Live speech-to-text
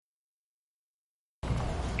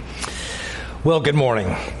Well, good morning.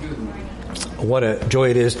 What a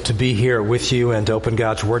joy it is to be here with you and to open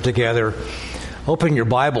God's Word together. Open your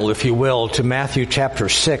Bible, if you will, to Matthew chapter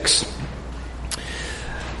 6.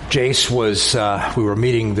 We were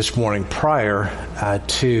meeting this morning prior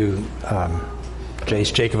to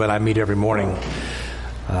Jace. Jacob and I meet every morning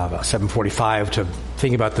about 7:45 to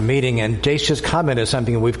think about the meeting, and Jace just commented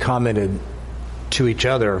something we've commented to each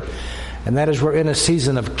other, and that is we're in a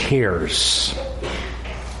season of cares,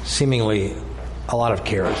 seemingly a lot of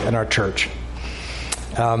cares in our church.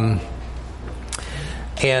 And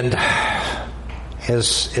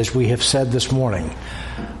as we have said this morning,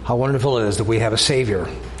 how wonderful it is that we have a Savior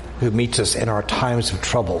who meets us in our times of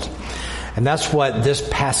trouble. And that's what this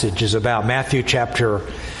passage is about. Matthew chapter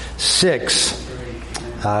 6,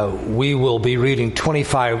 we will be reading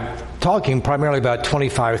 25, talking primarily about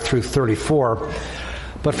 25 through 34.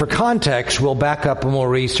 But for context, we'll back up and we'll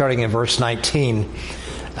read starting in verse 19,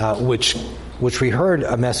 which we heard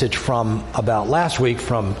a message from about last week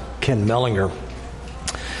from Ken Mellinger.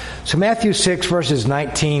 So Matthew 6, verses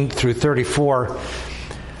 19 through 34,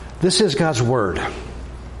 this is God's Word.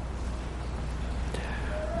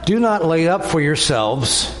 Do not lay up for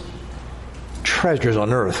yourselves treasures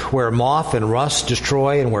on earth, where moth and rust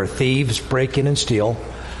destroy and where thieves break in and steal.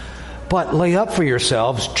 But lay up for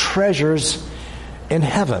yourselves treasures in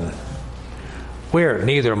heaven, where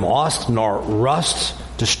neither moth nor rust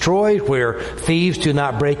destroy, where thieves do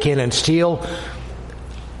not break in and steal.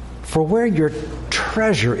 For where your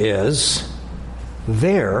treasure is,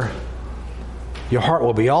 there your heart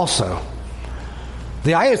will be also.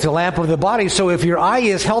 The eye is the lamp of the body, so if your eye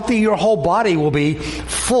is healthy, your whole body will be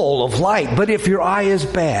full of light. But if your eye is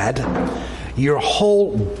bad, your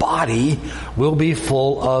whole body will be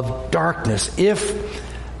full of darkness. If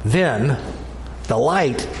then the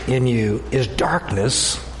light in you is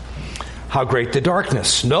darkness, how great the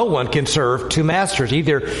darkness. No one can serve two masters.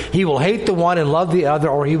 Either he will hate the one and love the other,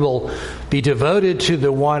 or he will be devoted to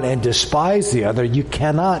the one and despise the other. You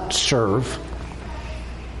cannot serve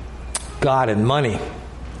God and money.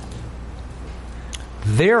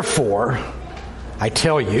 Therefore, I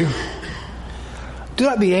tell you, do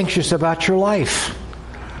not be anxious about your life,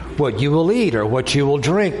 what you will eat or what you will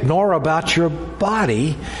drink, nor about your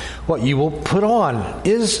body, what you will put on.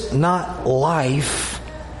 Is not life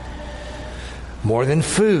more than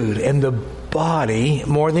food, and the body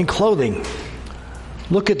more than clothing?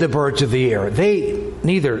 Look at the birds of the air. They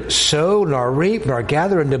neither sow nor reap nor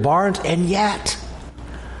gather into barns, and yet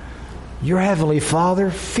your heavenly Father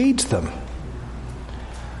feeds them.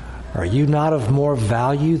 Are you not of more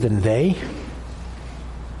value than they?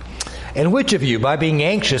 And which of you, by being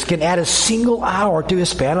anxious, can add a single hour to his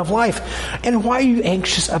span of life? And why are you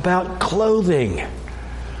anxious about clothing?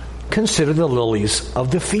 Consider the lilies of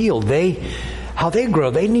the field. How they grow,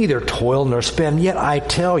 they neither toil nor spin. Yet I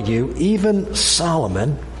tell you, even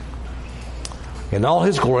Solomon, in all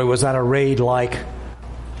his glory, was not arrayed like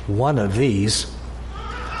one of these.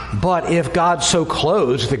 But if God so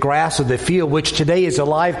clothes the grass of the field, which today is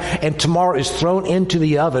alive and tomorrow is thrown into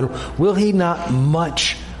the oven, will he not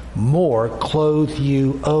much more clothe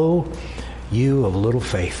you, O you of little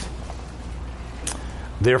faith?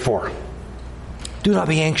 Therefore, do not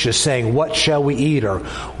be anxious, saying, what shall we eat, or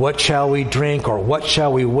what shall we drink, or what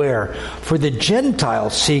shall we wear? For the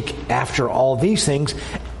Gentiles seek after all these things,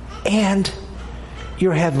 and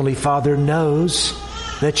your heavenly Father knows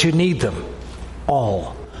that you need them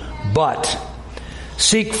all. But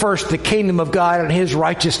seek first the kingdom of God and his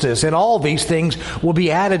righteousness, and all these things will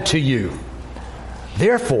be added to you.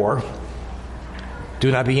 Therefore,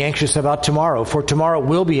 do not be anxious about tomorrow, for tomorrow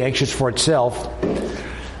will be anxious for itself.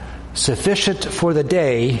 Sufficient for the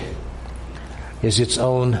day is its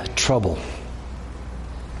own trouble.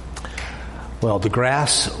 Well, the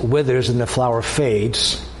grass withers and the flower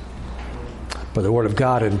fades, but the word of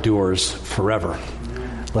God endures forever.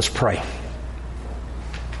 Let's pray.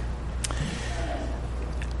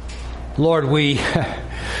 Lord, we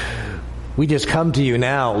just come to you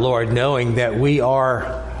now, Lord, knowing that we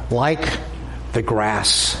are like the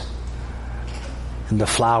grass and the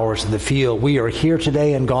flowers in the field. We are here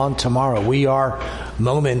today and gone tomorrow. We are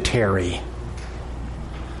momentary.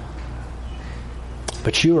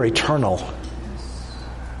 But you are eternal,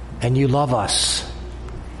 and you love us.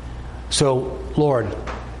 So, Lord,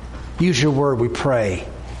 use your word, we pray.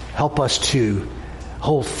 Help us to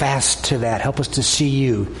hold fast to that. Help us to see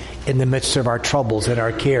you in the midst of our troubles and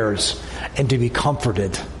our cares, and to be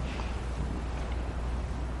comforted,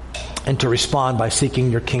 and to respond by seeking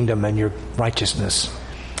your kingdom and your righteousness.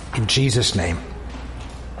 In Jesus' name,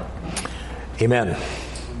 amen.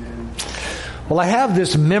 Well, I have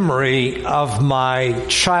this memory of my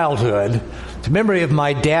childhood It's a memory of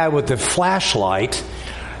my dad with the flashlight,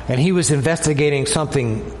 and he was investigating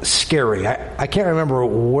something scary. I can't remember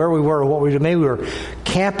where we were or what we did. Maybe we were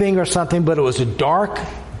camping or something, but it was a dark,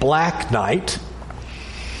 black night.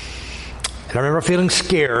 And I remember feeling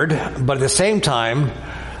scared, but at the same time,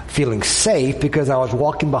 feeling safe because I was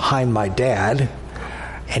walking behind my dad,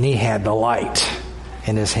 and he had the light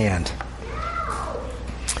in his hand.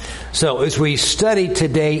 So as we study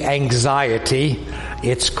today anxiety,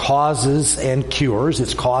 its causes and cures,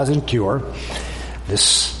 its cause and cure,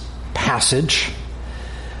 this passage,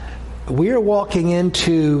 we are walking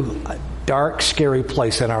into a dark, scary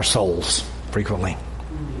place in our souls frequently.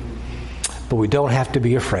 But we don't have to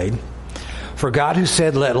be afraid. For God, who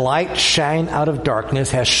said, "Let light shine out of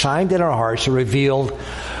darkness," has shined in our hearts and revealed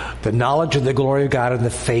the knowledge of the glory of God in the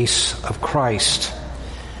face of Christ.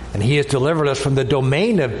 And he has delivered us from the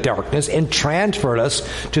domain of darkness and transferred us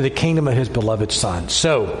to the kingdom of his beloved Son.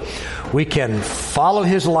 So we can follow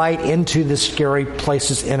his light into the scary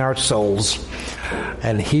places in our souls,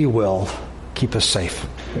 and he will keep us safe.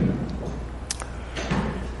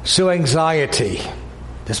 So anxiety.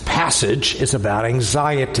 This passage is about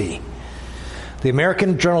anxiety. The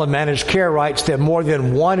American Journal of Managed Care writes that more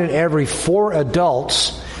than 1 in every 4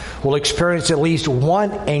 adults will experience at least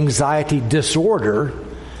one anxiety disorder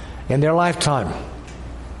in their lifetime.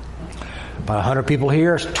 About 100 people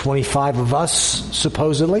here, 25 of us,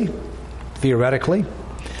 supposedly, theoretically.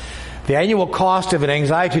 The annual cost of an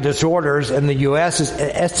anxiety disorders in the U.S. is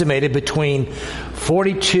estimated between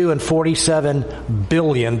 $42 and $47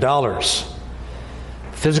 billion.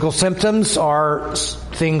 Physical symptoms are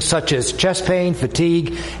things such as chest pain,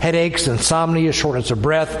 fatigue, headaches, insomnia, shortness of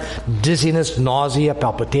breath, dizziness, nausea,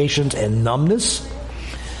 palpitations, and numbness.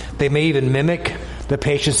 They may even mimic the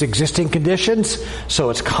patient's existing conditions,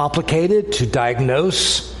 so it's complicated to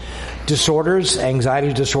diagnose disorders,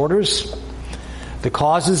 anxiety disorders. The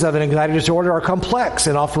causes of an anxiety disorder are complex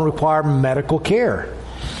and often require medical care.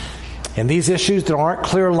 And these issues, there aren't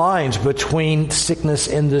clear lines between sickness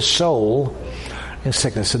in the soul and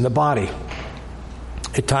sickness in the body.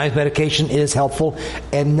 At times, medication is helpful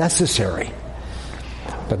and necessary,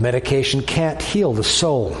 but medication can't heal the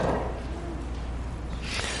soul.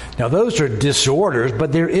 Now, those are disorders,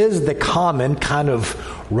 but there is the common kind of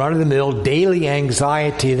run-of-the-mill daily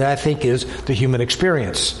anxiety that I think is the human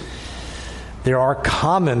experience. There are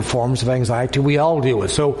common forms of anxiety we all deal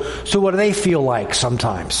with. So what do they feel like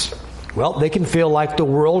sometimes? Well, they can feel like the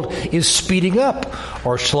world is speeding up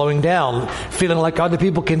or slowing down, feeling like other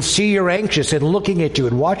people can see you're anxious and looking at you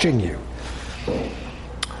and watching you.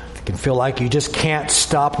 They can feel like you just can't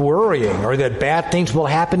stop worrying, or that bad things will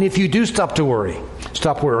happen if you do stop worrying.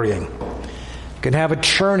 You can have a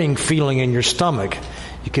churning feeling in your stomach.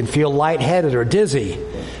 You can feel lightheaded or dizzy,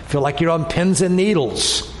 feel like you're on pins and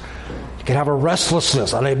needles. You can have a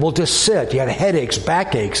restlessness, unable to sit. You have headaches,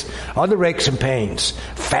 backaches, other aches and pains,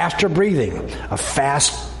 faster breathing, a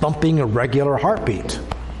fast thumping, irregular heartbeat.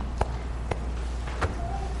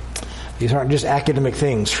 These aren't just academic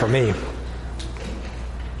things for me.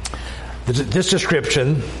 This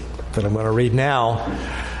description that I'm going to read now,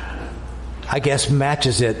 I guess,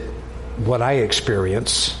 matches it what I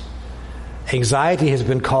experience. Anxiety has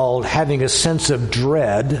been called having a sense of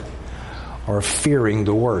dread or fearing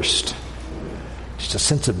the worst. Just a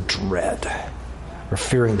sense of dread or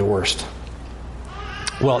fearing the worst.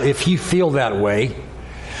 Well, if you feel that way,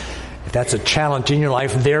 if that's a challenge in your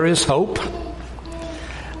life, there is hope.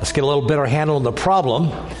 Let's get a little better handle on the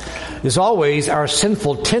problem. As always, our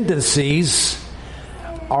sinful tendencies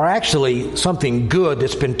are actually something good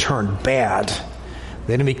that's been turned bad.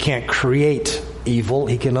 The enemy can't create evil.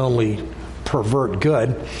 He can only pervert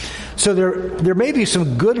good. So there may be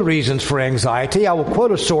some good reasons for anxiety. I will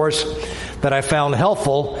quote a source that I found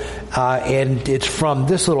helpful, and it's from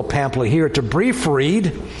this little pamphlet here. It's a brief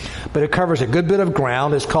read, but it covers a good bit of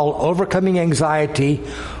ground. It's called Overcoming Anxiety,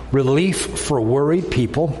 Relief for Worried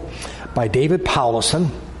People by David Powlison.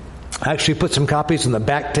 I actually put some copies in the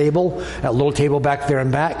back table, that little table back there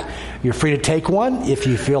and back. You're free to take one if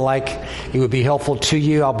you feel like it would be helpful to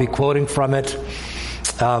you. I'll be quoting from it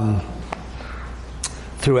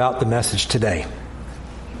throughout the message today.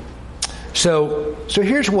 So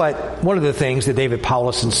here's one of the things that David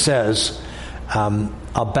Powlison says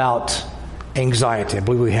about anxiety. I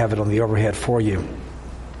believe we have it on the overhead for you.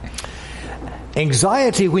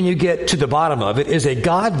 Anxiety, when you get to the bottom of it, is a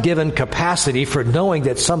God-given capacity for knowing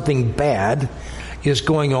that something bad is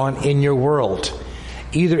going on in your world,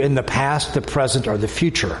 either in the past, the present, or the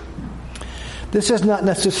future. This is not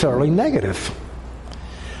necessarily negative.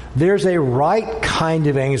 There's a right kind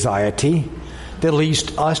of anxiety that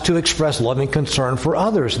leads us to express loving concern for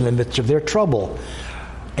others in the midst of their trouble,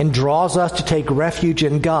 and draws us to take refuge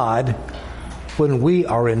in God when we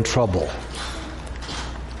are in trouble.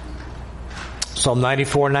 Psalm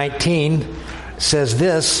 94:19 says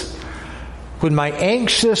this, "When my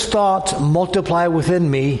anxious thoughts multiply within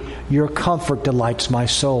me, your comfort delights my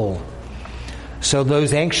soul." So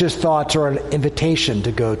those anxious thoughts are an invitation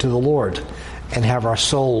to go to the Lord and have our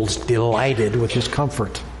souls delighted with His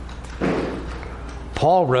comfort.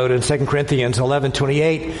 Paul wrote in 2 Corinthians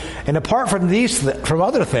 11:28, "And apart from from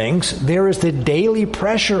other things, there is the daily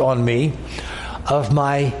pressure on me of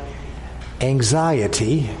my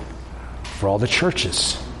anxiety for all the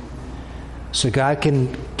churches." So God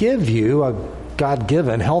can give you a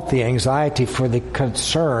God-given healthy anxiety for the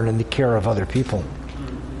concern and the care of other people.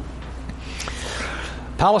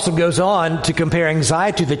 Powlison goes on to compare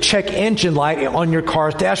anxiety to the check engine light on your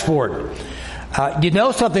car's dashboard. You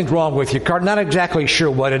know something's wrong with your car, not exactly sure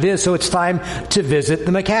what it is, so it's time to visit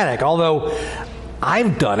the mechanic. Although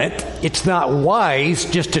I've done it, it's not wise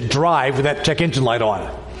just to drive with that check engine light on,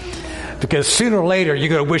 because sooner or later you're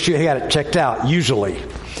going to wish you had it checked out, usually.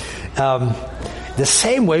 The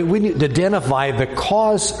same way, we need to identify the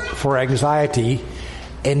cause for anxiety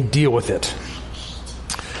and deal with it.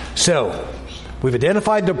 So, we've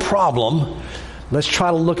identified the problem. Let's try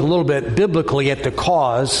to look a little bit biblically at the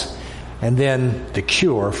cause and then the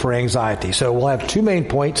cure for anxiety. So we'll have two main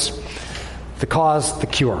points: the cause, the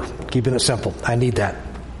cure. Keeping it simple. I need that.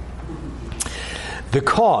 The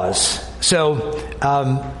cause. So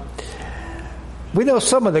we know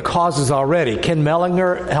some of the causes already. Ken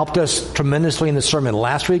Mellinger helped us tremendously in the sermon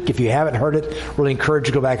last week. If you haven't heard it, really encourage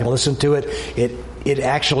you to go back and listen to it. It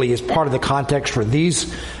actually is part of the context for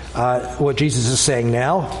these, what Jesus is saying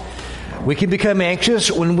now. We can become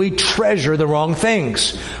anxious when we treasure the wrong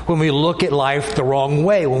things, when we look at life the wrong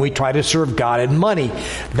way, when we try to serve God and money.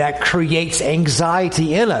 That creates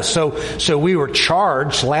anxiety in us. So we were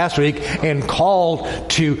charged last week and called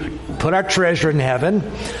to put our treasure in heaven,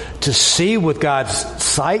 to see with God's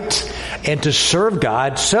sight, and to serve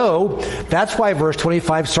God. So that's why verse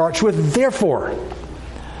 25 starts with therefore.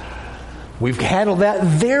 We've handled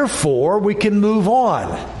that. Therefore, we can move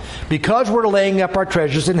on. Because we're laying up our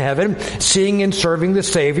treasures in heaven, seeing and serving the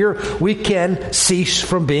Savior, we can cease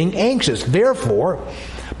from being anxious. Therefore,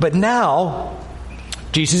 but now,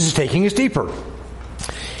 Jesus is taking us deeper.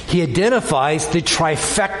 He identifies the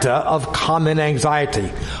trifecta of common anxiety.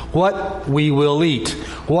 What we will eat,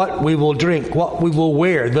 what we will drink, what we will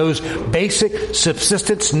wear, those basic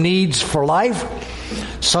subsistence needs for life.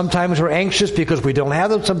 Sometimes we're anxious because we don't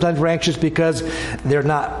have them. Sometimes we're anxious because they're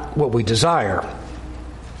not what we desire.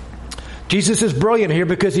 Jesus is brilliant here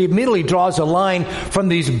because he immediately draws a line from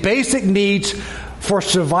these basic needs for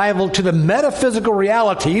survival to the metaphysical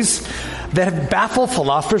realities that have baffled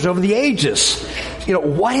philosophers over the ages. You know,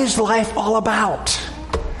 what is life all about?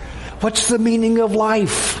 What's the meaning of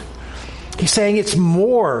life? He's saying it's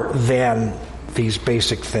more than these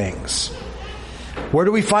basic things. Where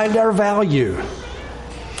do we find our value?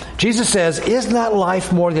 Jesus says, is not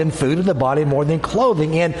life more than food and the body more than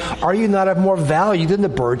clothing? And are you not of more value than the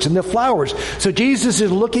birds and the flowers? So Jesus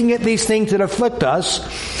is looking at these things that afflict us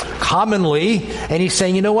commonly, and he's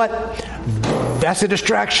saying, you know what? That's a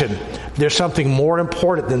distraction. There's something more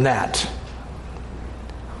important than that.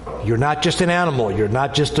 You're not just an animal. You're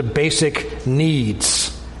not just a basic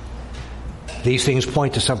needs. These things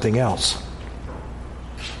point to something else.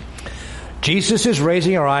 Jesus is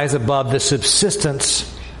raising our eyes above the subsistence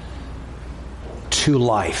to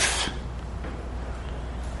life.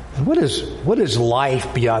 And what is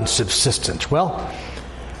life beyond subsistence? Well,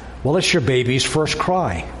 it's your baby's first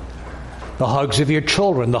cry, the hugs of your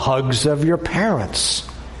children, the hugs of your parents,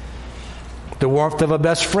 the warmth of a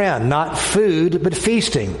best friend, not food but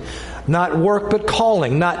feasting, not work but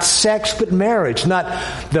calling, not sex but marriage, not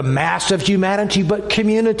the mass of humanity but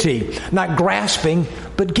community, not grasping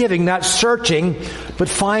but giving, not searching but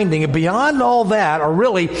finding. And beyond all that, or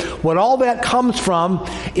really what all that comes from,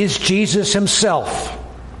 is Jesus himself.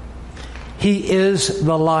 He is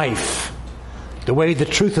the life, the way, the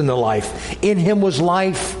truth, and the life. In him was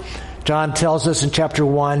life, John tells us in chapter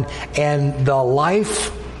 1, and the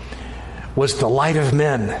life was the light of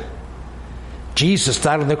men. Jesus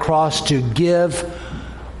died on the cross to give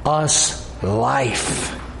us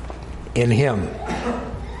life in him,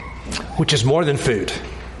 which is more than food.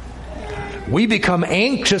 We become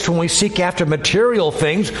anxious when we seek after material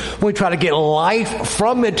things, when we try to get life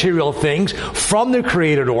from material things, from the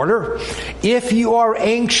created order. If you are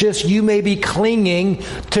anxious, you may be clinging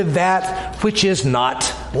to that which is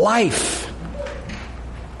not life.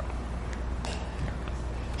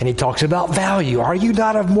 And he talks about value. Are you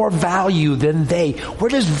not of more value than they? Where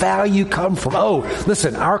does value come from? Oh,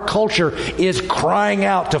 listen, our culture is crying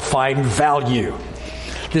out to find value.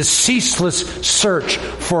 This ceaseless search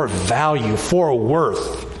for value, for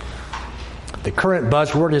worth. The current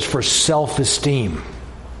buzzword is for self-esteem.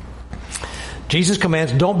 Jesus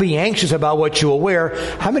commands, don't be anxious about what you will wear.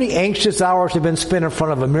 How many anxious hours have been spent in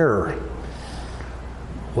front of a mirror?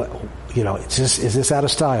 Is this out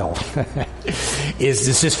of style?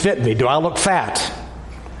 Does this fit me? Do I look fat?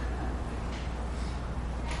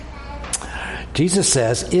 Jesus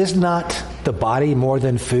says, is not the body more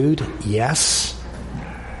than food? Yes.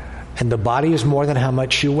 And the body is more than how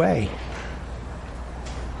much you weigh.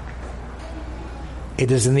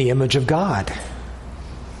 It is in the image of God.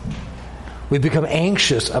 We become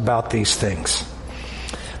anxious about these things.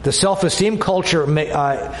 The self-esteem culture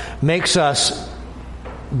makes us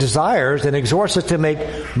desires and exhorts us to make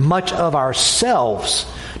much of ourselves,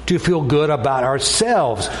 to feel good about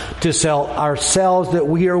ourselves, to tell ourselves that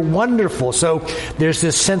we are wonderful. So there's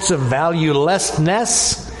this sense of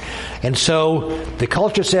valuelessness. And so the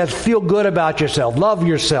culture says, feel good about yourself, love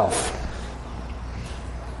yourself.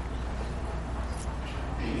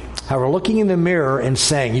 However, looking in the mirror and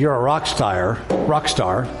saying you're a rock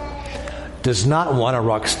star does not what a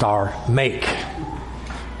rock star make.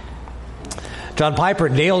 John Piper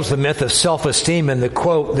nails the myth of self-esteem in the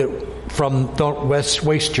quote that from Don't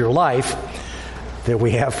Waste Your Life that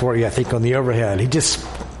we have for you, I think, on the overhead. He just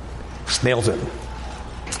nails it.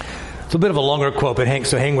 It's a bit of a longer quote, but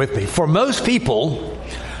hang with me. For most people,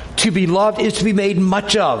 to be loved is to be made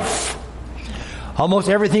much of. Almost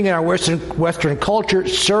everything in our Western culture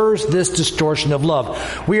serves this distortion of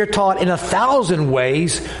love. We are taught in 1,000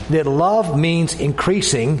 ways that love means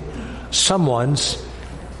increasing someone's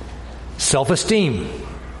self-esteem.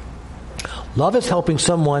 Love is helping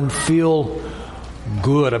someone feel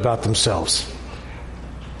good about themselves.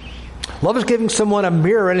 Love is giving someone a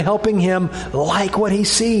mirror and helping him like what he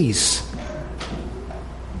sees.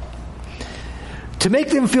 To make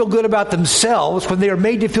them feel good about themselves when they are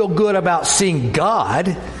made to feel good about seeing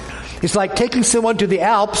God, it's like taking someone to the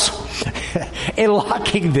Alps and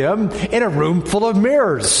locking them in a room full of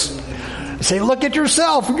mirrors. Say, look at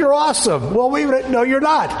yourself. You're awesome. Well, no, you're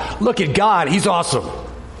not. Look at God. He's awesome.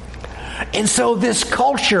 And so this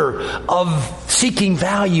culture of seeking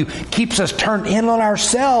value keeps us turned in on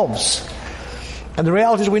ourselves. And the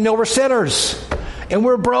reality is we know we're sinners. And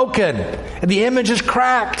we're broken. And the image is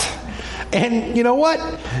cracked. And you know what?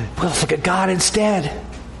 Well, let's look at God instead.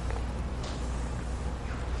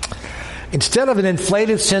 Instead of an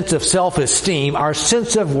inflated sense of self-esteem, our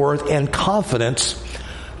sense of worth and confidence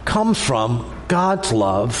comes from God's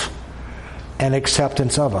love and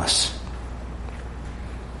acceptance of us.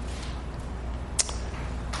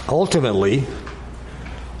 Ultimately,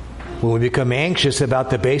 when we become anxious about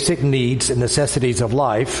the basic needs and necessities of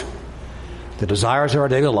life, the desires of our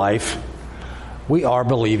daily life, we are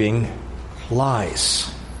believing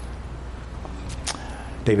lies.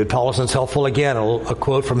 David Pauluson's helpful again, a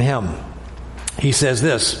quote from him. He says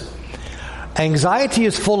this, anxiety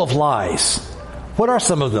is full of lies. What are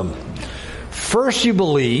some of them? First, you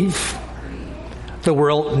believe the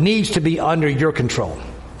world needs to be under your control.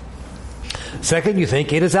 Second, you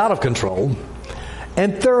think it is out of control.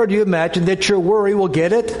 And third, you imagine that your worry will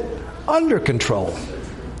get it under control.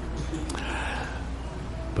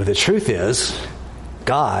 But the truth is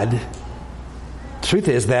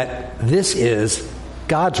that this is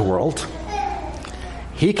God's world.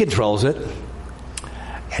 He controls it,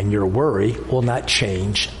 and your worry will not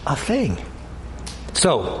change a thing.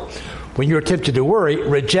 So, when you're tempted to worry,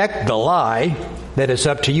 reject the lie that it's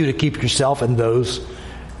up to you to keep yourself and those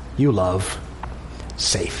you love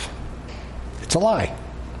safe. It's a lie.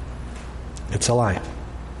 It's a lie.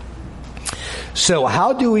 So,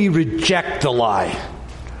 how do we reject the lie?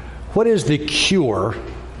 What is the cure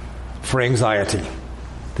for anxiety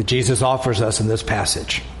that Jesus offers us in this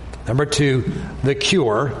passage? Number 2, the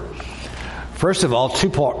cure. First of all, two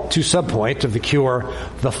subpoints of the cure,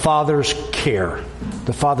 the Father's care.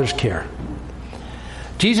 The Father's care.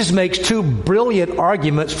 Jesus makes 2 brilliant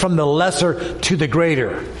arguments from the lesser to the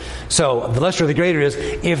greater. So the lesser to the greater is,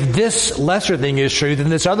 if this lesser thing is true, then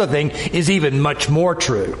this other thing is even much more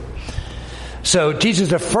true. So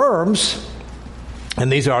Jesus affirms in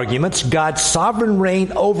these arguments God's sovereign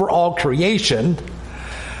reign over all creation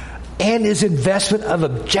and his investment of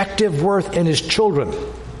objective worth in his children.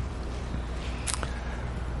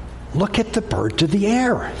 Look at the birds of the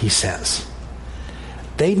air, he says.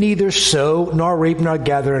 They neither sow nor reap nor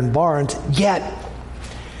gather in barns, yet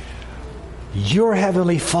your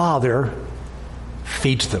heavenly Father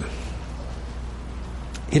feeds them.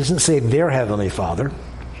 He doesn't say their Heavenly Father.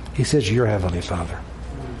 He says your Heavenly Father.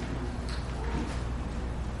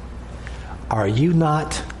 Are you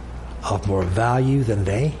not of more value than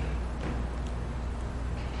they?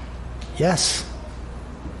 Yes.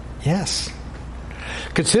 Yes.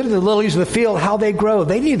 Consider the lilies of the field, how they grow.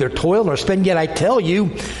 They neither toil nor spin, yet I tell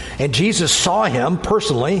you, and Jesus saw him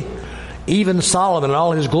personally, even Solomon in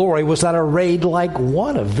all his glory was not arrayed like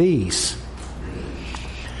one of these.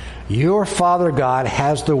 Your Father God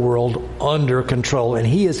has the world under control, and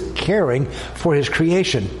he is caring for his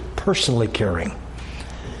creation, personally caring.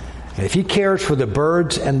 And if he cares for the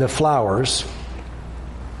birds and the flowers,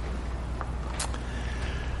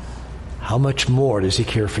 how much more does he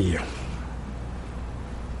care for you?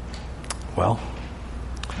 Well,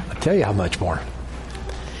 I'll tell you how much more.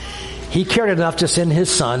 He cared enough to send his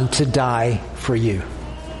Son to die for you.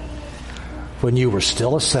 When you were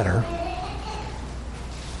still a sinner,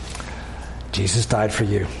 Jesus died for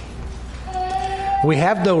you. We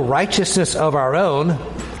have no righteousness of our own,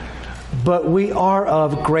 but we are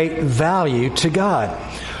of great value to God.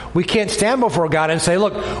 We can't stand before God and say,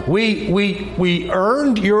 look, we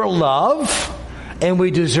earned your love and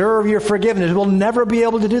we deserve your forgiveness. We'll never be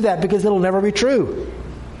able to do that because it'll never be true.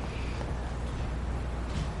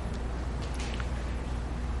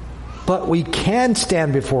 But we can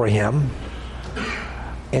stand before him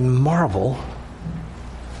and marvel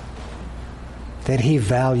that he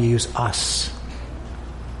values us.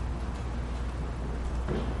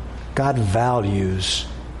 God values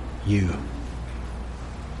you.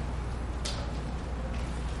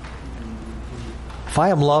 If I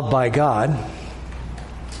am loved by God,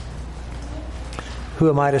 who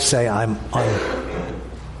am I to say I'm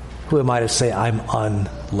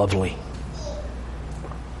unlovely?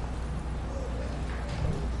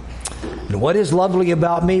 And what is lovely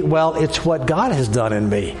about me? Well, it's what God has done in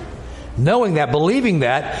me. Knowing that, believing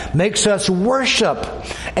that, makes us worship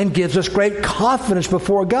and gives us great confidence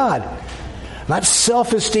before God. Not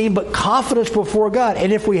self-esteem, but confidence before God.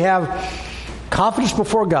 And if we have confidence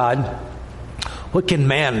before God, what can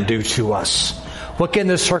man do to us? What can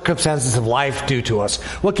the circumstances of life do to us?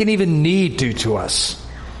 What can even need do to us?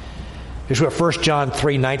 Here's what 1 John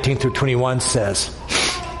 3:19 through 21 says.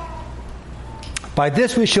 By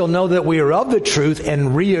this we shall know that we are of the truth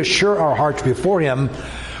and reassure our hearts before him.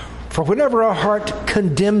 For whenever our heart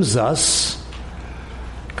condemns us,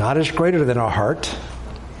 God is greater than our heart,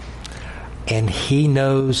 and he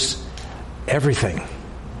knows everything.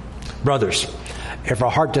 Brothers, if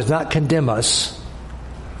our heart does not condemn us,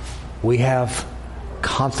 we have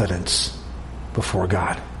confidence before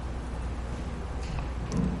God.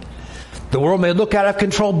 The world may look out of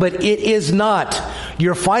control, but it is not.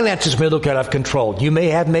 Your finances may look out of control. You may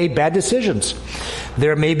have made bad decisions.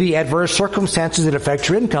 There may be adverse circumstances that affect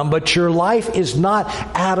your income, but your life is not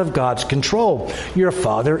out of God's control. Your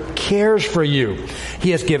Father cares for you.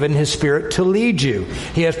 He has given his Spirit to lead you.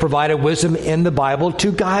 He has provided wisdom in the Bible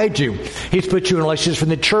to guide you. He's put you in relationships with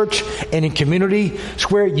the church and in community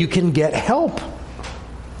where you can get help.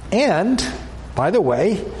 And, by the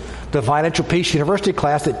way, the Financial Peace University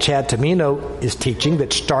class that Chad Tamino is teaching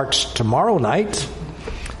that starts tomorrow night,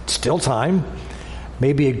 still time,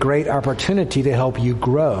 may be a great opportunity to help you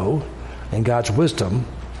grow in God's wisdom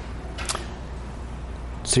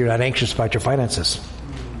so you're not anxious about your finances.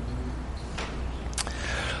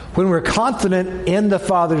 When we're confident in the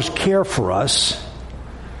Father's care for us,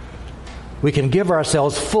 we can give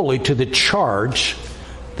ourselves fully to the charge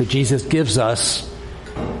that Jesus gives us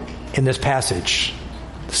in this passage.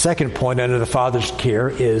 The second point under the Father's care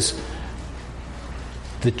is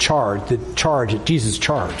the charge, Jesus'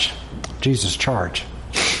 charge. Jesus' charge.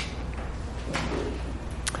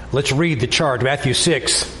 Let's read the charge, Matthew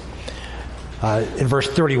 6, in verse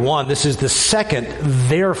 31. This is the second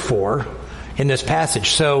therefore in this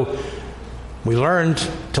passage. So we learned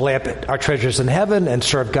to lay up our treasures in heaven and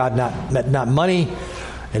serve God, not money.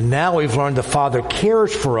 And now we've learned the Father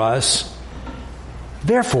cares for us.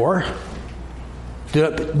 Therefore,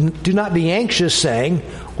 do not be anxious, saying,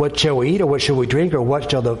 what shall we eat, or what shall we drink, or what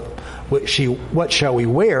shall we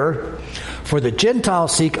wear? For the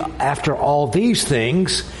Gentiles seek after all these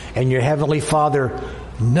things, and your heavenly Father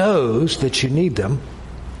knows that you need them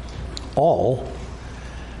all.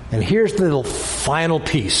 And here's the little final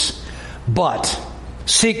piece. But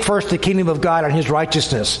seek first the kingdom of God and his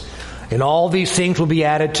righteousness, and all these things will be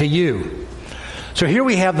added to you. So here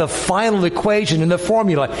we have the final equation in the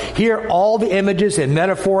formula. Here all the images and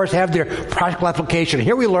metaphors have their practical application.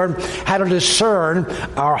 Here we learn how to discern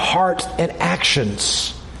our heart and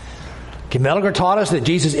actions. Gallagher taught us that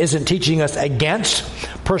Jesus isn't teaching us against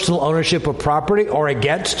personal ownership of property or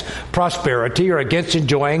against prosperity or against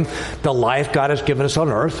enjoying the life God has given us on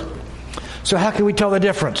earth. So how can we tell the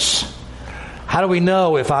difference? How do we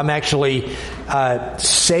know if I'm actually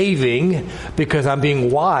saving because I'm being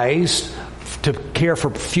wise to care for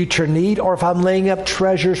future need, or if I'm laying up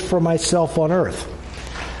treasures for myself on earth?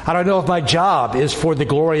 I don't know if my job is for the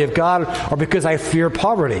glory of God or because I fear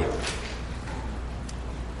poverty.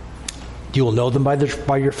 You will know them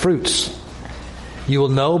by your fruits. You will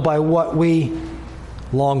know by what we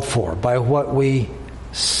long for, by what we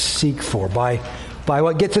seek for, by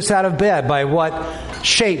what gets us out of bed, by what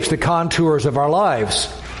shapes the contours of our lives.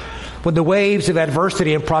 When the waves of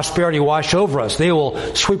adversity and prosperity wash over us, they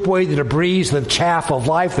will sweep away the debris, the chaff of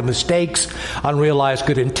life, the mistakes, unrealized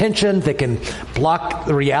good intentions. They can block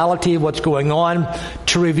the reality of what's going on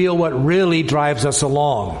to reveal what really drives us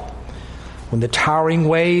along. When the towering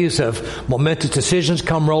waves of momentous decisions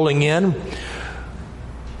come rolling in,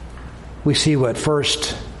 we see what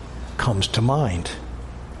first comes to mind.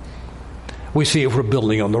 We see if we're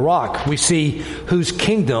building on the rock. We see whose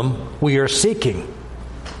kingdom we are seeking.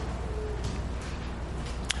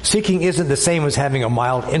 Seeking isn't the same as having a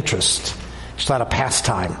mild interest. It's not a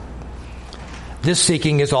pastime. This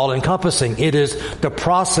seeking is all-encompassing. It is the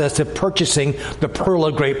process of purchasing the pearl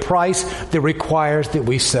of great price that requires that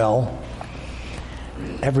we sell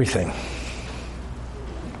everything.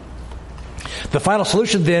 The final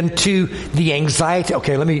solution then to the anxiety.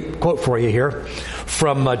 Okay, let me quote for you here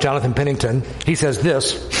from Jonathan Pennington. He says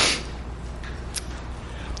this: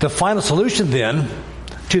 the final solution then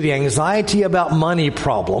to the anxiety about money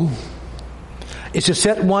problem is to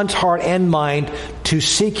set one's heart and mind to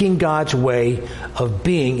seeking God's way of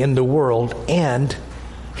being in the world and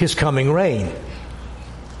His coming reign,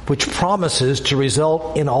 which promises to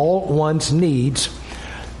result in all one's needs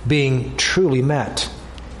being truly met.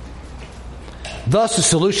 Thus, the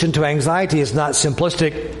solution to anxiety is not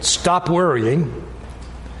simplistic, stop worrying,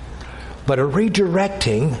 but a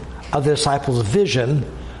redirecting of the disciples'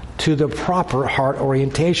 vision to the proper heart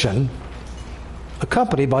orientation,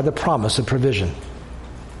 accompanied by the promise of provision.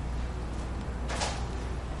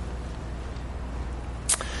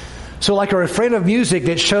 So like a refrain of music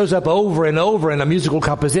that shows up over and over in a musical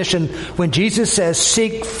composition, when Jesus says,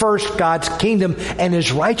 seek first God's kingdom and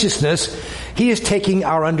His righteousness, He is taking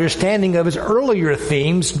our understanding of His earlier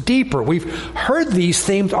themes deeper. We've heard these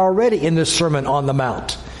themes already in the Sermon on the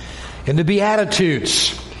Mount. In the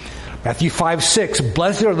Beatitudes, Matthew 5:6,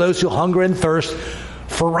 blessed are those who hunger and thirst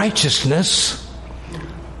for righteousness,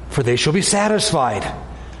 for they shall be satisfied.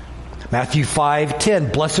 Matthew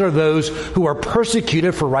 5:10, blessed are those who are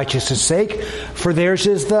persecuted for righteousness' sake, for theirs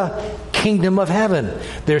is the kingdom of heaven.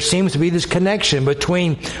 There seems to be this connection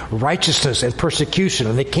between righteousness and persecution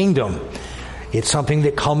and the kingdom. It's something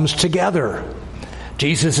that comes together.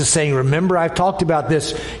 Jesus is saying, remember, I've talked about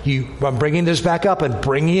this. I'm bringing this back up and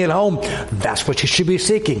bringing it home. That's what you should be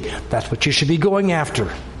seeking. That's what you should be going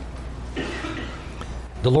after.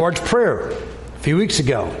 The Lord's Prayer a few weeks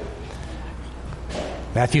ago.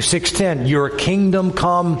 Matthew 6:10, your kingdom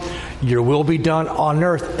come, your will be done on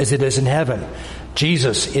earth as it is in heaven.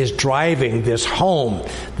 Jesus is driving this home.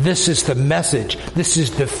 This is the message. This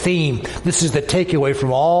is the theme. This is the takeaway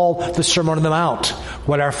from all the Sermon on the Mount,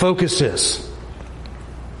 what our focus is.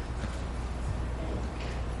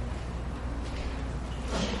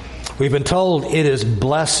 We've been told it is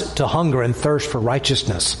blessed to hunger and thirst for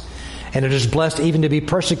righteousness, and it is blessed even to be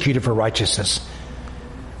persecuted for righteousness.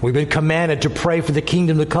 We've been commanded to pray for the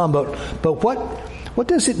kingdom to come, but what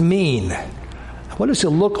does it mean? What does it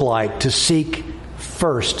look like to seek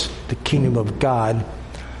first the kingdom of God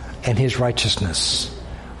and His righteousness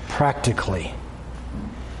practically?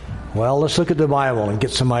 Well, let's look at the Bible and get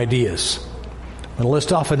some ideas. I'm going to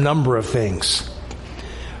list off a number of things.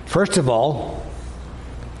 First of all,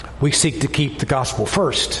 we seek to keep the gospel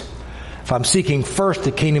first. If I'm seeking first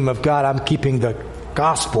the kingdom of God, I'm keeping the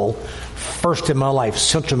gospel first in my life,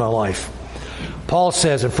 central in my life. Paul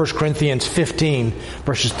says in 1 Corinthians 15,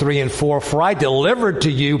 verses 3 and 4, for I delivered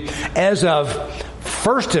to you as of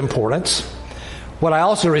first importance what I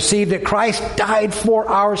also received, that Christ died for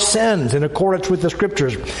our sins in accordance with the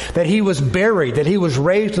Scriptures, that He was buried, that He was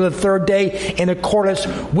raised on the third day in accordance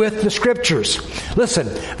with the Scriptures. Listen,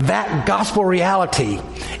 that gospel reality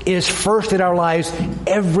is first in our lives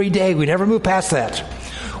every day. We never move past that.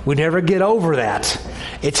 We never get over that.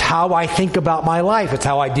 It's how I think about my life. It's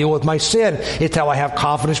how I deal with my sin. It's how I have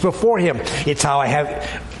confidence before Him. It's how I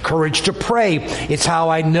have courage to pray. It's how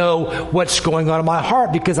I know what's going on in my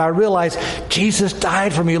heart, because I realize Jesus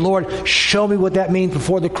died for me. Lord, show me what that means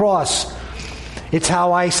before the cross. It's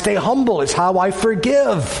how I stay humble. It's how I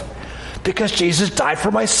forgive. Because Jesus died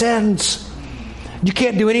for my sins. You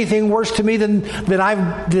can't do anything worse to me than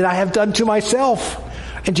I have done to myself.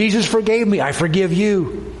 And Jesus forgave me. I forgive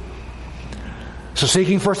you. So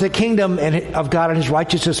seeking first the kingdom of God and His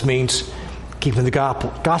righteousness means keeping the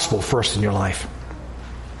gospel first in your life.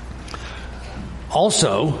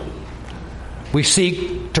 Also, we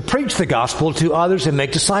seek to preach the gospel to others and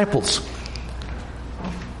make disciples.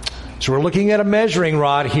 So we're looking at a measuring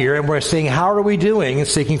rod here, and we're saying, how are we doing in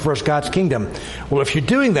seeking first God's kingdom? Well, if you're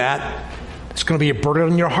doing that, it's going to be a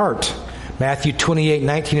burden on your heart. Matthew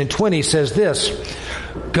 28:19 and 20 says this,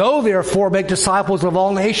 "Go therefore, make disciples of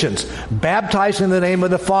all nations, baptizing in the name of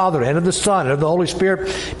the Father and of the Son and of the Holy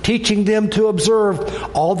Spirit, teaching them to observe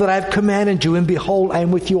all that I have commanded you, and behold, I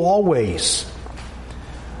am with you always,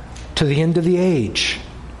 to the end of the age."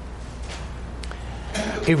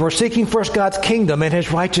 If we're seeking first God's kingdom and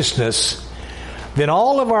His righteousness, then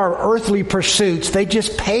all of our earthly pursuits, they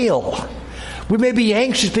just pale. We may be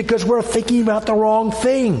anxious because we're thinking about the wrong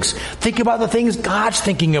things. Think about the things God's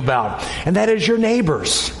thinking about, and that is your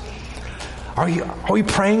neighbors. Are we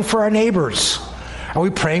praying for our neighbors? Are we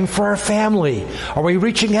praying for our family? Are we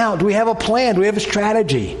reaching out? Do we have a plan? Do we have a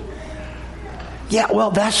strategy? Yeah,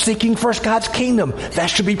 well, that's seeking first God's kingdom. That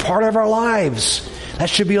should be part of our lives. That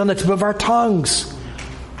should be on the tip of our tongues.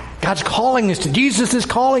 Jesus is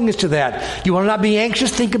calling us to that. You want to not be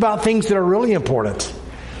anxious? Think about things that are really important.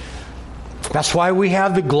 That's why we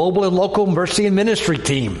have the global and local mercy and ministry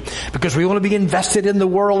team, because we want to be invested in the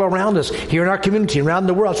world around us, here in our community, around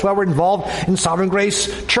the world. That's why we're involved in Sovereign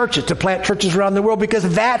Grace churches, to plant churches around the world, because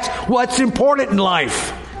that's what's important in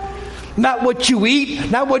life. Not what you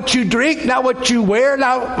eat, not what you drink, not what you wear,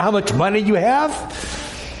 not how much money you have.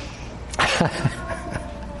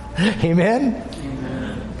 Amen?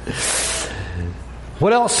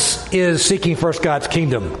 What else is seeking first God's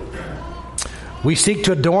kingdom? We seek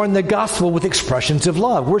to adorn the gospel with expressions of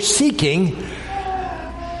love. We're seeking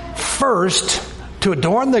first to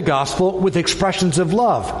adorn the gospel with expressions of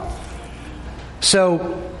love.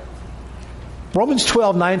 So, Romans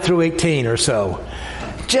 12:9 through 18 or so,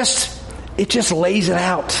 it just lays it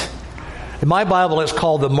out. In my Bible, it's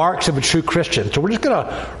called the marks of a true Christian. So we're just going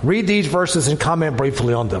to read these verses and comment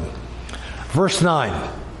briefly on them. Verse 9.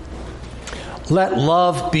 Let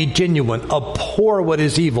love be genuine. Abhor what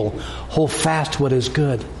is evil. Hold fast what is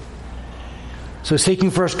good. So seeking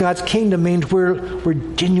first God's kingdom means we're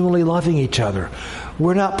genuinely loving each other.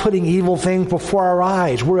 We're not putting evil things before our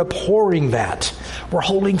eyes. We're abhorring that. We're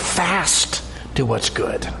holding fast to what's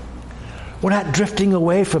good. We're not drifting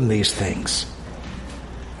away from these things.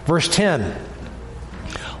 Verse 10.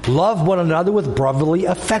 Love one another with brotherly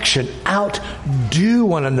affection. Outdo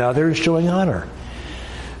one another in showing honor.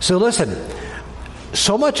 So listen,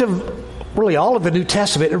 so much of, really all of the New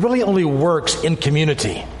Testament, it really only works in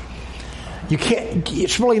community.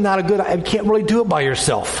 It's really not you can't really do it by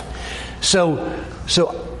yourself. So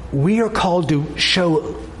we are called to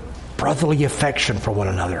show brotherly affection for one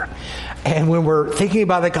another. And when we're thinking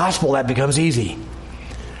about the gospel, that becomes easy.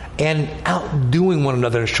 And outdoing one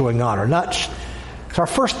another and showing honor. Our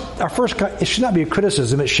first, it should not be a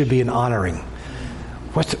criticism, it should be an honoring.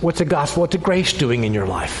 What's the gospel, what's the grace doing in your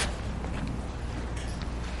life?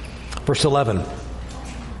 Verse 11.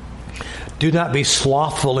 Do not be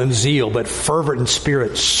slothful in zeal, but fervent in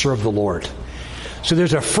spirit, serve the Lord. So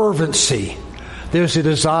there's a fervency. There's a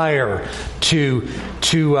desire to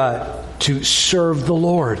serve the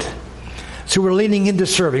Lord. So we're leaning into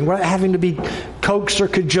serving. We're not having to be coaxed or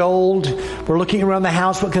cajoled. We're looking around the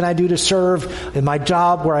house. What can I do to serve in my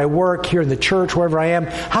job, where I work, here in the church, wherever I am?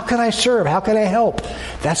 How can I serve? How can I help?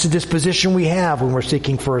 That's the disposition we have when we're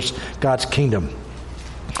seeking first God's kingdom.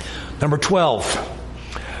 Number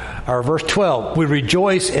 12, or verse 12, we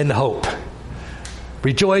rejoice in hope.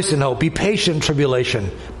 Rejoice in hope. Be patient in tribulation.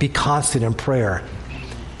 Be constant in prayer.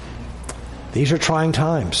 These are trying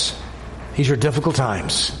times. These are difficult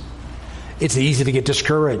times. It's easy to get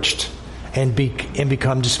discouraged and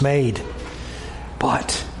become dismayed.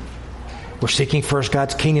 But we're seeking first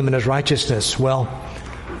God's kingdom and His righteousness. Well,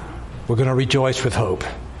 we're going to rejoice with hope.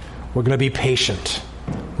 We're going to be patient.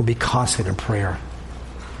 We'll be constant in prayer.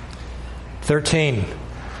 13,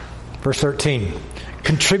 verse 13.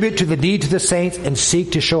 Contribute to the needs of the saints and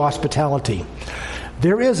seek to show hospitality.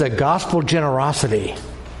 There is a gospel generosity.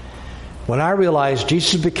 When I realized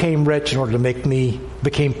Jesus became rich in order to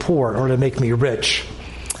became poor in order to make me rich,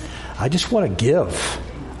 I just want to give.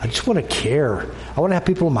 I just want to care. I want to have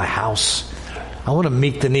people in my house. I want to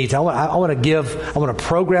meet the needs. I want to give. I want to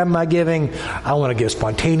program my giving. I want to give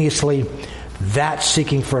spontaneously. That's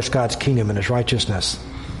seeking first God's kingdom and His righteousness.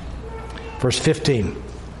 Verse 15.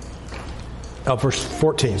 Verse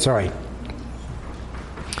 14, sorry.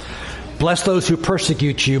 Bless those who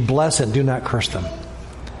persecute you. Bless and do not curse them.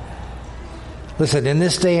 Listen, in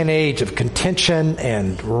this day and age of contention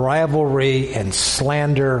and rivalry and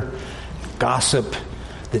slander, gossip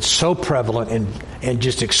that's so prevalent and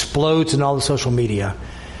just explodes in all the social media,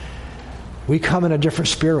 we come in a different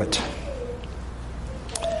spirit.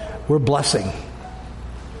 We're blessing.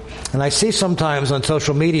 And I see sometimes on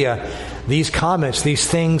social media these comments, these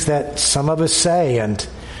things that some of us say, and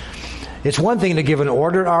it's one thing to give an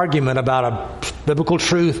ordered argument about a biblical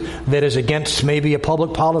truth that is against maybe a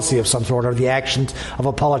public policy of some sort or the actions of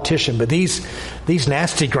a politician, but these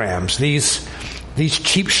nasty grams, these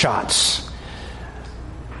cheap shots,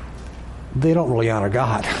 they don't really honor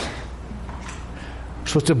God. We're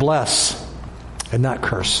supposed to bless and not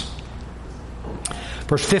curse.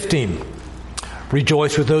 Verse 15,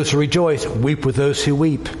 rejoice with those who rejoice, weep with those who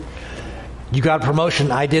weep. You got a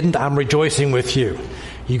promotion, I didn't, I'm rejoicing with you.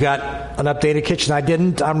 You got an updated kitchen, I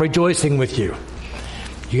didn't, I'm rejoicing with you.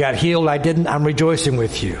 You got healed, I didn't, I'm rejoicing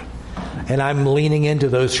with you. And I'm leaning into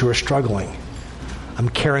those who are struggling. I'm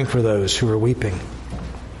caring for those who are weeping.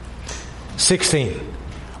 16,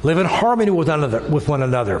 live in harmony with one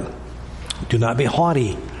another. Do not be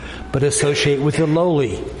haughty, but associate with the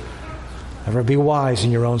lowly. Never be wise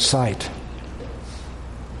in your own sight.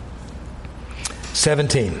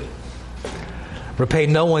 17, repay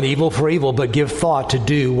no one evil for evil, but give thought to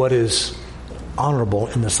do what is honorable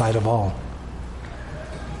in the sight of all.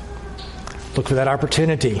 Look for that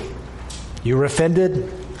opportunity. You were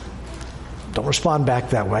offended? Don't respond back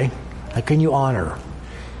that way. How can you honor?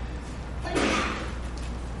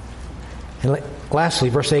 And lastly,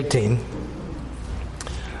 verse 18.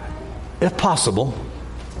 If possible,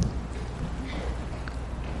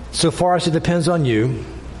 so far as it depends on you,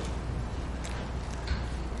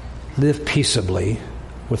 live peaceably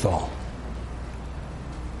with all.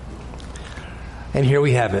 And here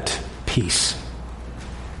we have it, peace.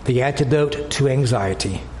 The antidote to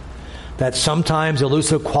anxiety. That sometimes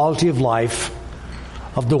elusive quality of life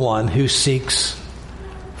of the one who seeks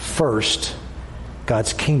first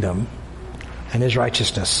God's kingdom and his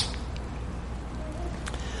righteousness.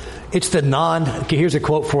 It's the here's a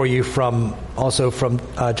quote for you from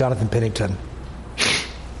Jonathan Pennington.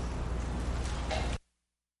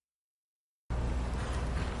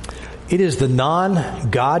 It is the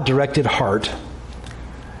non-God-directed heart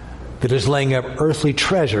that is laying up earthly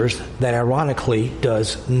treasures that ironically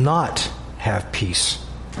does not have peace.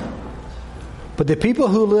 But the people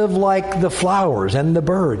who live like the flowers and the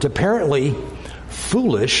birds, apparently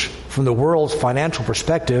foolish from the world's financial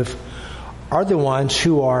perspective, are the ones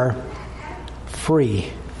who are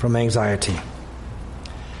free from anxiety.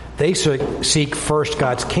 They seek first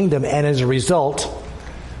God's kingdom and as a result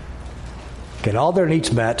get all their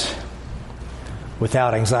needs met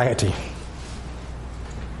without anxiety.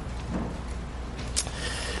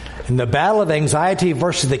 In the battle of anxiety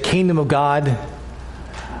versus the kingdom of God,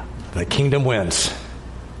 the kingdom wins.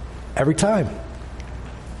 Every time.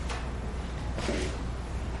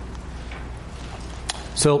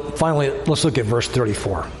 So finally, let's look at verse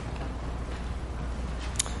 34.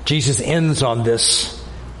 Jesus ends on this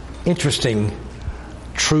interesting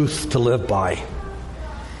truth to live by.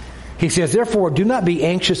 He says, therefore, do not be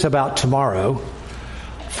anxious about tomorrow,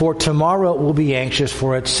 for tomorrow will be anxious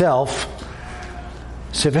for itself.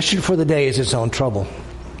 Sufficient for the day is its own trouble.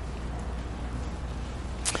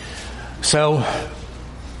 So,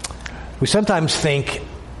 we sometimes think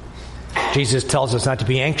Jesus tells us not to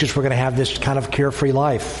be anxious. We're going to have this kind of carefree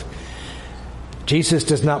life. Jesus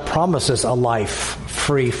does not promise us a life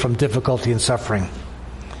free from difficulty and suffering.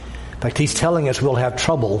 In fact, he's telling us we'll have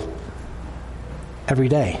trouble every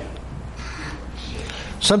day.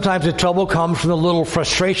 Sometimes the trouble comes from the little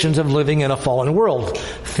frustrations of living in a fallen world.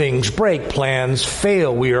 Things break, plans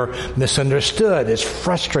fail, we are misunderstood. It's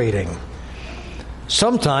frustrating.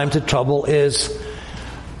 Sometimes the trouble is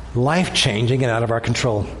life-changing and out of our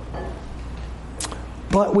control.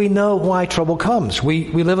 But we know why trouble comes.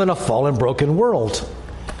 We live in a fallen, broken world.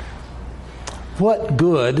 What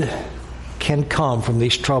good can come from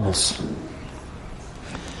these troubles?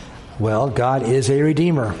 Well, God is a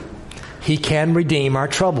redeemer. He can redeem our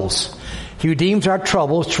troubles. He redeems our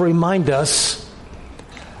troubles to remind us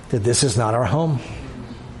that this is not our home.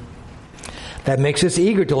 That makes us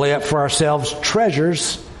eager to lay up for ourselves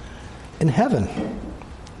treasures in heaven.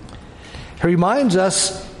 He reminds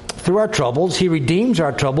us through our troubles, he redeems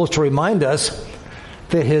our troubles to remind us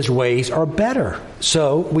that his ways are better.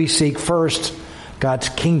 So we seek first God's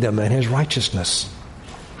kingdom and his righteousness.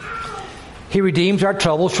 He redeems our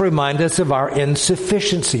troubles to remind us of our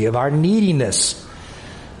insufficiency, of our neediness.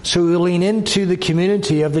 So we lean into the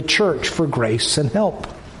community of the church for grace and help.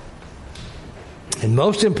 And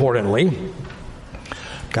most importantly,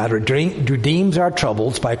 God redeems our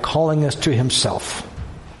troubles by calling us to himself.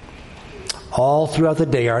 All throughout the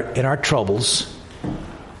day in our troubles,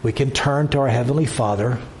 we can turn to our Heavenly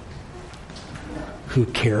Father who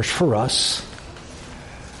cares for us,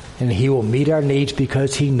 and he will meet our needs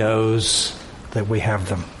because he knows that we have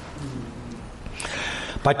them.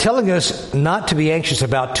 By telling us not to be anxious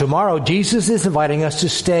about tomorrow, Jesus is inviting us to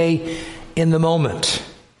stay in the moment.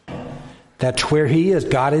 That's where he is.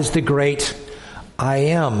 God is the great I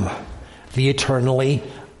am, the eternally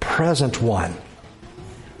present one.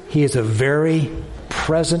 He is a very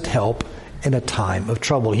present help in a time of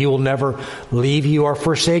trouble. He will never leave you or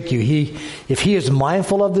forsake you. If he is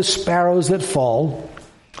mindful of the sparrows that fall,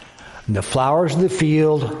 and the flowers of the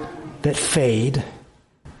field that fade,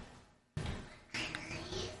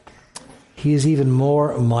 he is even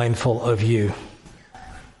more mindful of you.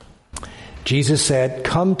 Jesus said,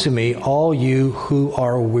 "Come to me, all you who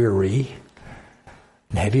are weary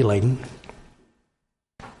and heavy laden.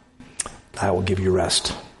 I will give you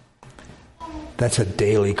rest." That's a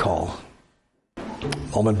daily call,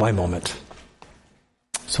 moment by moment.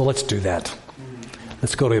 So let's do that.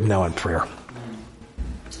 Let's go to him now in prayer.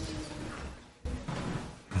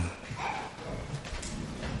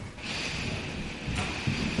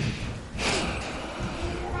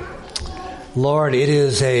 Lord, it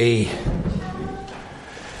is a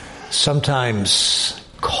sometimes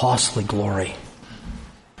costly glory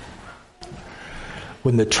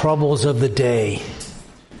when the troubles of the day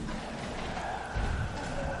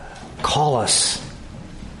call us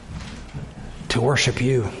to worship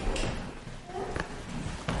you.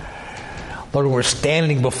 Lord, we're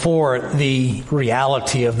standing before the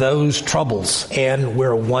reality of those troubles and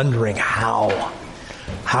we're wondering how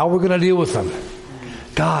we're going to deal with them.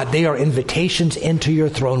 God, they are invitations into your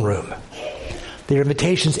throne room. They are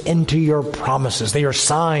invitations into your promises. They are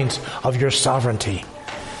signs of your sovereignty.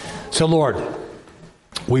 So, Lord,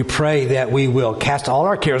 we pray that we will cast all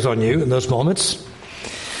our cares on you in those moments.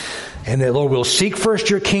 And that, Lord, we'll seek first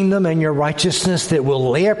your kingdom and your righteousness, that we'll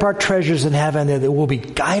lay up our treasures in heaven, and that we'll be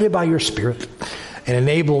guided by your Spirit and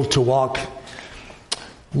enabled to walk,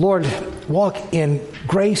 Lord, walk in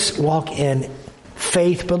grace, walk in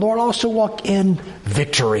faith, but Lord, also walk in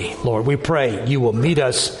victory. Lord, we pray you will meet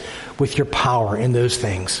us with your power in those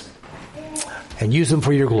things and use them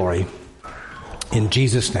for your glory. In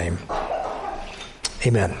Jesus' name,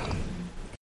 amen.